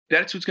set,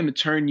 that's what's going to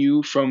turn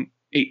you from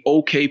a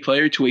okay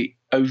player to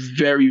a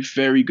very,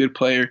 very good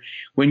player.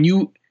 When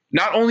you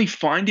not only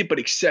find it, but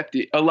accept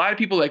it. A lot of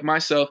people like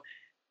myself,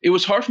 it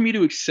was hard for me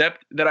to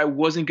accept that I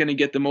wasn't going to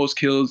get the most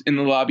kills in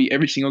the lobby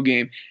every single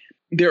game.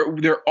 There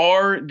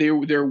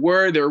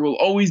will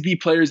always be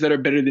players that are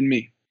better than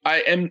me.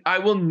 I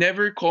will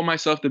never call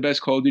myself the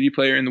best Call of Duty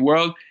player in the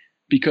world,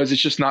 because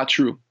it's just not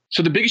true.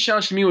 So the biggest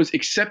challenge to me was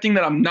accepting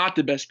that I'm not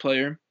the best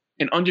player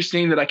and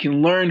understanding that I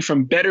can learn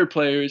from better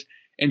players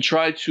and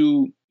try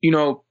to,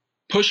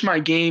 push my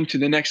game to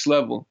the next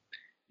level.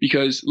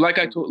 Because like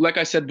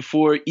I said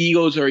before,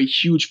 egos are a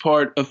huge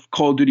part of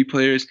Call of Duty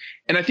players.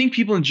 And I think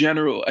people in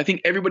general, I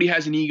think everybody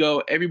has an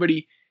ego.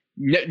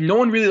 No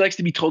one really likes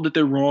to be told that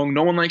they're wrong.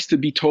 No one likes to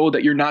be told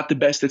that you're not the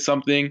best at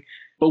something.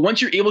 But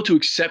once you're able to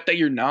accept that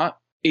you're not,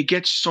 it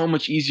gets so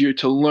much easier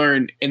to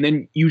learn. And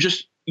then you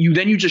just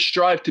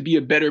strive to be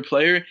a better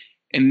player.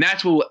 And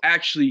that's what will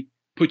actually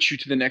put you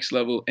to the next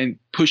level and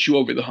push you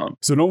over the hump.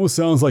 So it almost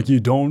sounds like you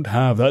don't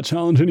have that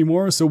challenge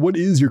anymore. So what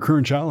is your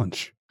current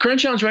challenge? Current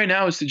challenge right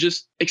now is to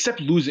just accept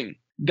losing.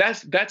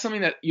 That's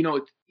something that,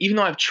 even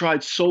though I've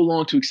tried so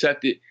long to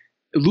accept it,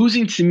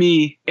 losing to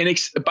me, and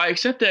by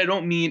accept it, I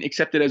don't mean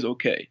accept it as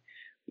okay.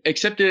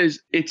 Accept it as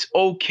it's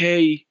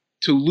okay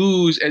to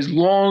lose as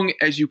long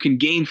as you can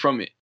gain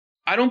from it.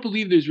 I don't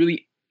believe there's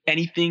really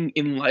anything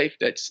in life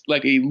that's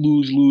like a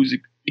lose-lose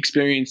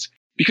experience,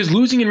 because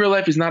losing in real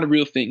life is not a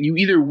real thing. You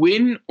either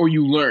win or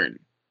you learn.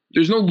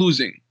 There's no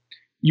losing.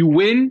 You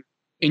win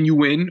and you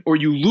win, or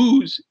you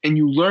lose and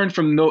you learn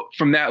from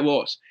that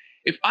loss.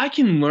 if I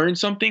can learn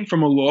something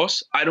from a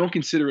loss, I don't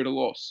consider it a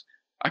loss.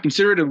 I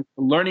consider it a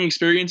learning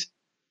experience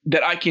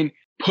that I can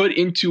put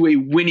into a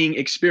winning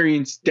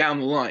experience down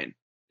the line.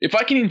 If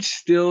I can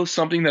instill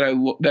something that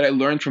I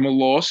learned from a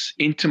loss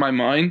into my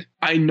mind,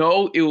 I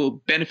know it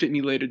will benefit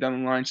me later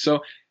down the line.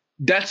 So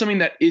that's something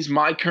that is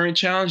my current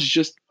challenge, is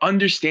just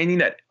understanding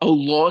that a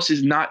loss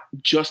is not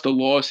just a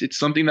loss. It's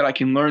something that I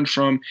can learn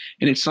from,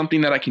 and it's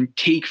something that I can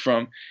take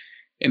from.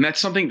 And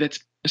that's something that's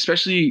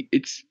especially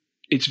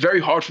it's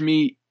very hard for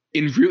me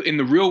in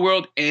the real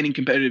world and in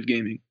competitive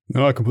gaming.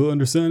 No, I completely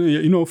understand.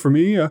 You know, for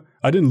me,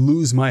 I didn't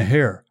lose my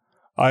hair.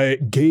 I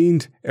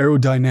gained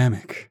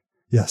aerodynamic.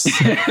 Yes.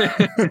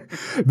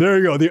 There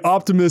you go. The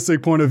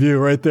optimistic point of view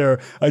right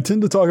there. I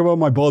tend to talk about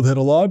my bald head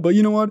a lot, but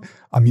you know what?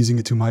 I'm using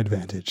it to my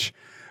advantage.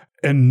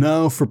 And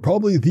now for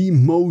probably the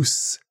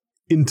most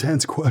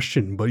intense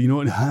question, but you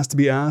know, it has to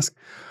be asked.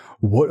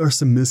 What are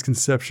some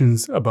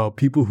misconceptions about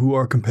people who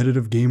are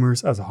competitive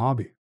gamers as a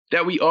hobby?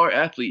 That we are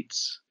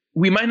athletes.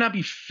 We might not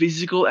be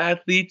physical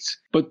athletes,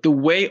 but the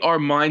way our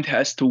mind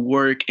has to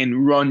work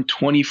and run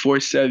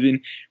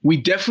 24/7, we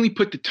definitely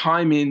put the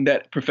time in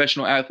that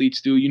professional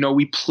athletes do. You know,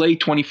 we play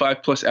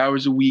 25 plus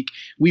hours a week.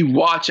 We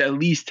watch at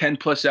least 10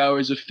 plus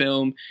hours of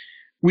film.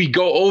 We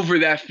go over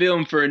that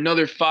film for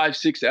another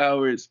 5-6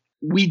 hours.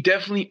 We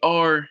definitely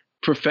are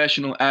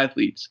professional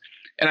athletes.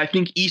 And I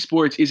think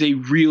esports is a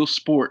real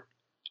sport.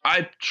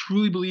 I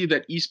truly believe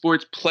that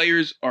esports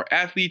players are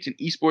athletes and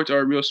esports are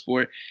a real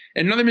sport.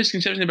 And another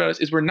misconception about us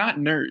is we're not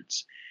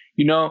nerds.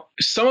 You know,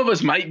 some of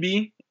us might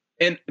be,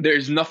 and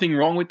there's nothing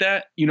wrong with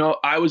that. You know,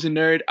 I was a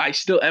nerd. I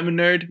still am a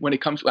nerd when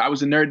it comes to, I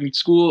was a nerd in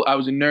school. I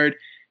was a nerd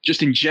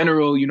just in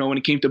general, you know, when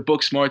it came to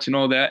book smarts and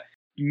all that.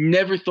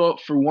 Never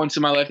thought for once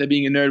in my life that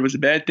being a nerd was a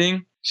bad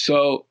thing.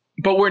 So,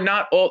 but we're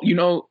not all, you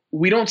know,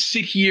 we don't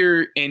sit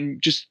here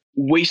and just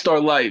waste our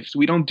lives.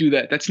 We don't do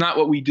that. That's not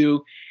what we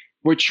do.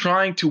 We're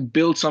trying to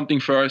build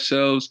something for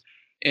ourselves.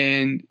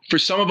 And for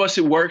some of us,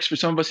 it works. For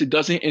some of us, it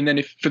doesn't. And then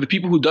if for the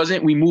people who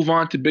doesn't, we move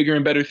on to bigger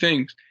and better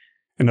things.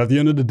 And at the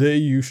end of the day,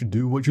 you should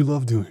do what you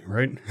love doing,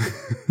 right?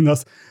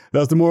 that's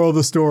the moral of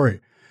the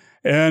story.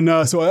 And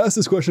so I asked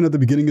this question at the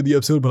beginning of the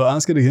episode, but I'll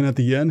ask it again at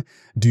the end.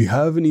 Do you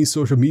have any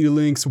social media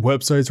links,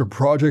 websites, or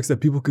projects that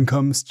people can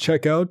come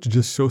check out to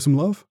just show some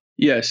love?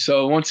 Yes.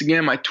 So once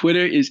again, my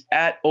Twitter is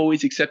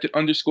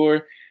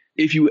 @alwaysaccepted_.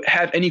 If you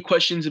have any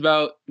questions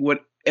about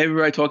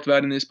whatever I talked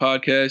about in this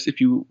podcast, if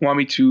you want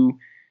me to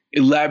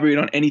elaborate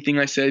on anything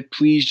I said,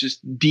 please just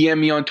DM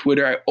me on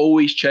Twitter. I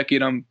always check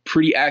it. I'm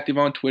pretty active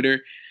on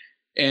Twitter.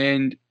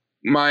 And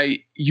my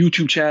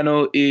YouTube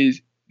channel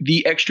is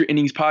The Extra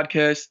Innings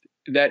Podcast.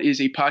 That is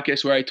a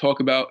podcast where I talk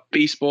about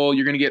baseball.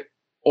 You're going to get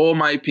all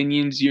my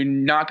opinions. You're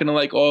not going to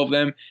like all of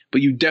them,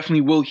 but you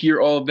definitely will hear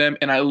all of them.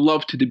 And I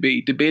love to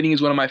debate. Debating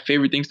is one of my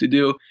favorite things to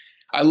do.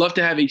 I love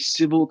to have a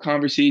civil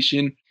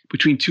conversation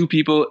between two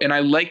people, and I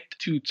like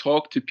to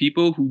talk to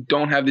people who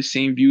don't have the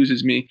same views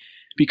as me,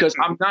 because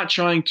I'm not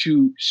trying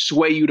to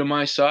sway you to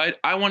my side.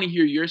 I want to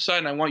hear your side,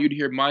 and I want you to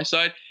hear my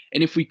side.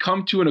 And if we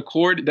come to an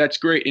accord, that's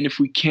great. And if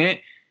we can't,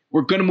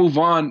 we're going to move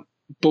on,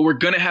 but we're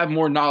going to have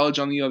more knowledge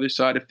on the other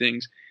side of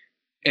things.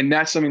 And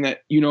that's something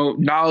that, you know,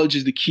 knowledge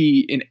is the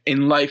key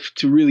in life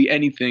to really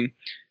anything.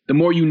 The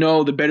more you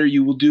know, the better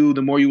you will do,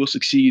 the more you will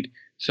succeed.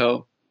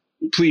 So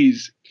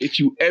please, if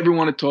you ever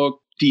want to talk,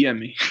 DM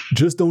me.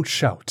 Just don't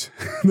shout.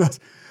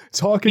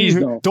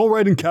 Talking, don't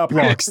write in cap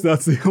locks.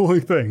 That's the only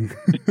thing.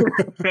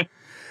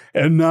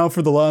 And now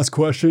for the last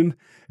question.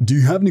 Do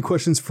you have any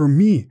questions for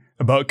me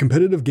about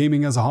competitive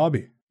gaming as a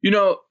hobby? You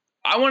know,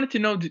 I wanted to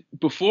know,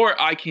 before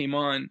I came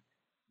on,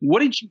 what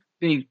did you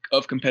think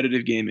of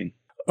competitive gaming?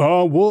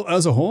 Well,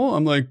 as a whole,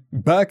 I'm like,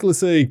 back, let's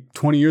say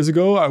 20 years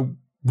ago, I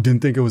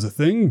didn't think it was a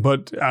thing.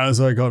 But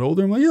as I got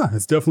older, I'm like, yeah,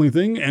 it's definitely a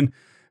thing. And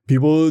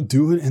people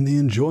do it and they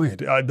enjoy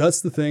it.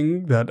 That's the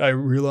thing that I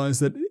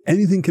realized, that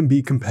anything can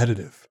be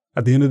competitive.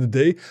 At the end of the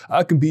day,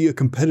 I can be a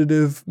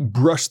competitive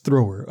brush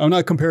thrower. I'm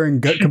not comparing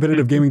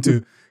competitive gaming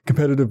to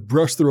competitive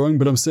brush throwing,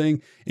 but I'm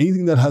saying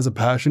anything that has a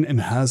passion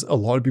and has a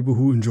lot of people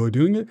who enjoy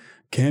doing it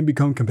can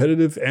become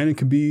competitive, and it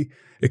can be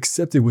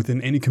accepted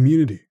within any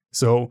community.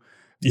 So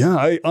yeah,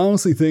 I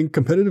honestly think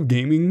competitive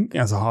gaming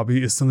as a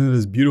hobby is something that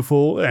is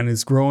beautiful and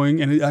is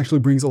growing, and it actually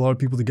brings a lot of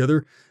people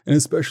together. And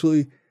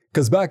especially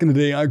because back in the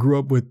day, I grew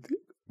up with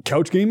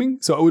couch gaming.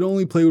 So I would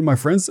only play with my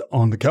friends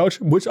on the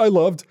couch, which I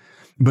loved.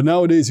 But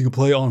nowadays you can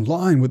play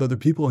online with other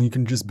people, and you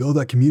can just build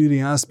that community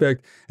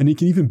aspect. And you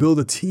can even build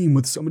a team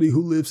with somebody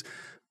who lives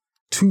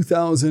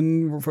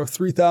 2,000 or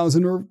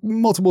 3,000 or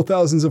multiple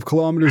thousands of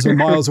kilometers or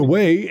miles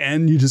away.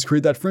 And you just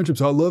create that friendship.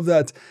 So I love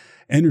that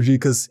energy,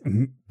 because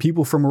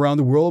people from around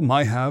the world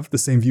might have the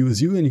same view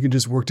as you, and you can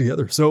just work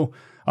together. So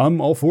I'm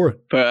all for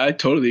it. But I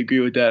totally agree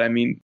with that. I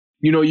mean,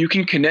 you know, you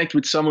can connect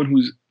with someone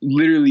who's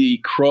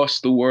literally across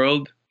the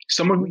world,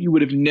 someone who you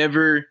would have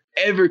never,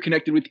 ever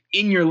connected with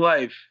in your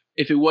life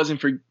if it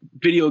wasn't for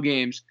video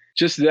games.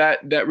 Just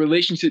that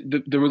relationship,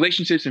 the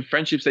relationships and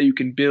friendships that you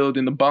can build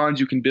and the bonds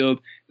you can build,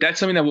 that's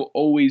something that will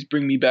always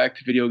bring me back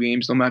to video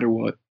games no matter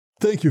what.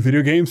 thank you,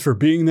 video games, for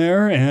being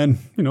there and,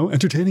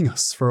 entertaining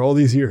us for all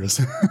these years.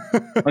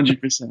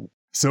 100%.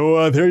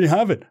 So there you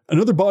have it.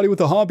 Another body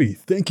with a hobby.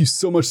 Thank you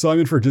so much,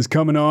 Simon, for just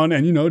coming on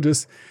and,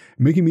 just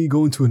making me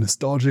go into a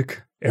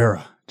nostalgic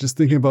era. Just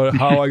thinking about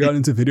how I got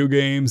into video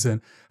games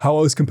and how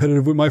I was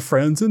competitive with my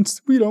friends. And,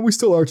 we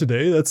still are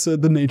today. That's the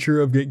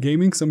nature of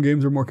gaming. Some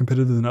games are more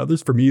competitive than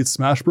others. For me, it's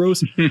Smash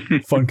Bros.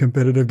 Fun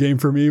competitive game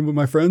for me with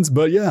my friends.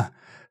 But yeah,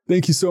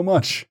 thank you so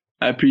much.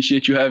 I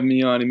appreciate you having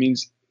me on. It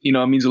means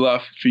a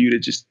lot for you to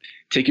just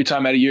take your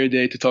time out of your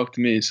day to talk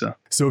to me. So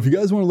if you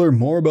guys want to learn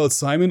more about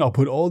Simon, I'll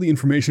put all the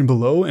information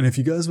below. And if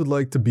you guys would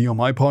like to be on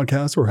my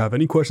podcast or have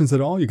any questions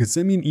at all, you can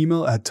send me an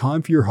email at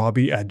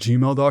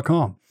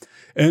timeforyourhobby@gmail.com.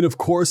 And of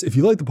course, if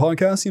you like the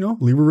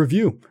podcast, leave a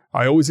review.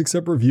 I always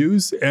accept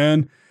reviews.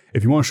 And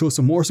if you want to show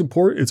some more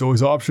support, it's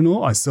always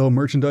optional. I sell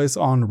merchandise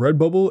on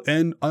Redbubble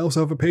and I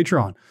also have a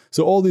Patreon.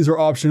 So all these are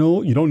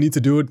optional. You don't need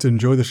to do it to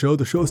enjoy the show.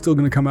 The show is still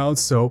going to come out,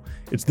 so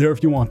it's there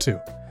if you want to.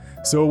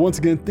 So once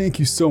again, thank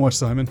you so much,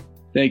 Simon.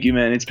 Thank you,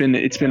 man. It's been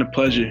a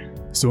pleasure.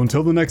 So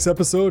until the next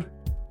episode,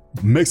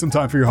 make some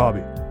time for your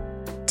hobby.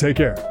 Take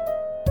care.